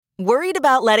Worried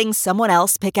about letting someone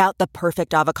else pick out the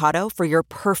perfect avocado for your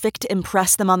perfect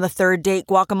impress them on the third date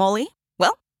guacamole?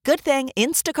 Well, good thing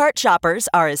Instacart shoppers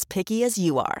are as picky as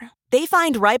you are. They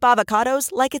find ripe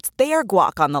avocados like it's their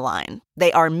guac on the line.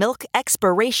 They are milk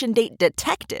expiration date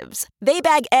detectives. They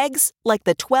bag eggs like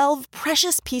the 12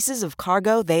 precious pieces of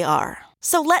cargo they are.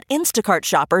 So let Instacart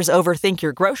shoppers overthink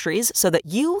your groceries so that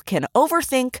you can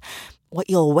overthink what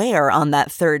you'll wear on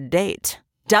that third date.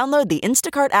 Download the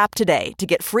Instacart app today to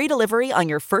get free delivery on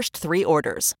your first 3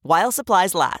 orders, while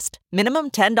supplies last.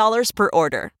 Minimum $10 per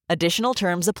order. Additional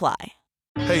terms apply.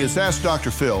 Hey, it's Ask Dr.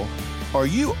 Phil. Are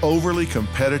you overly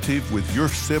competitive with your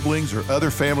siblings or other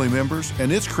family members,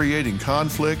 and it's creating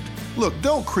conflict? Look,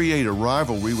 don't create a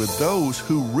rivalry with those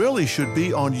who really should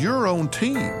be on your own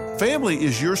team. Family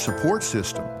is your support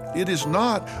system. It is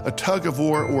not a tug of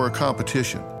war or a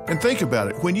competition. And think about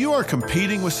it. When you are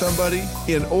competing with somebody,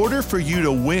 in order for you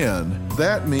to win,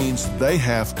 that means they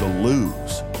have to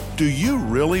lose. Do you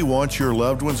really want your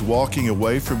loved ones walking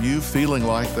away from you feeling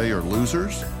like they are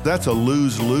losers? That's a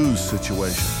lose-lose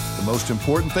situation. The most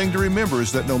important thing to remember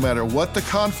is that no matter what the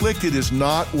conflict, it is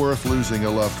not worth losing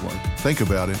a loved one. Think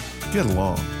about it. Get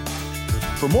along.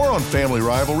 For more on family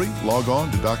rivalry, log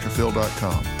on to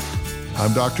drphil.com.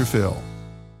 I'm Dr. Phil.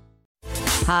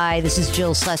 Hi, this is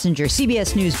Jill Schlesinger,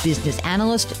 CBS News business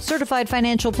analyst, certified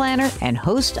financial planner, and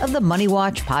host of the Money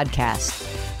Watch podcast.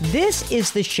 This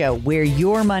is the show where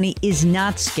your money is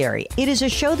not scary. It is a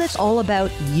show that's all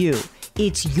about you.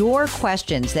 It's your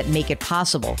questions that make it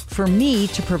possible for me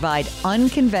to provide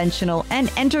unconventional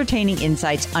and entertaining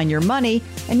insights on your money,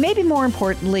 and maybe more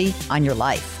importantly, on your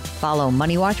life. Follow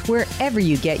Money Watch wherever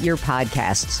you get your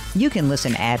podcasts. You can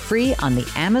listen ad-free on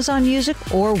the Amazon Music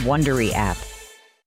or Wondery app.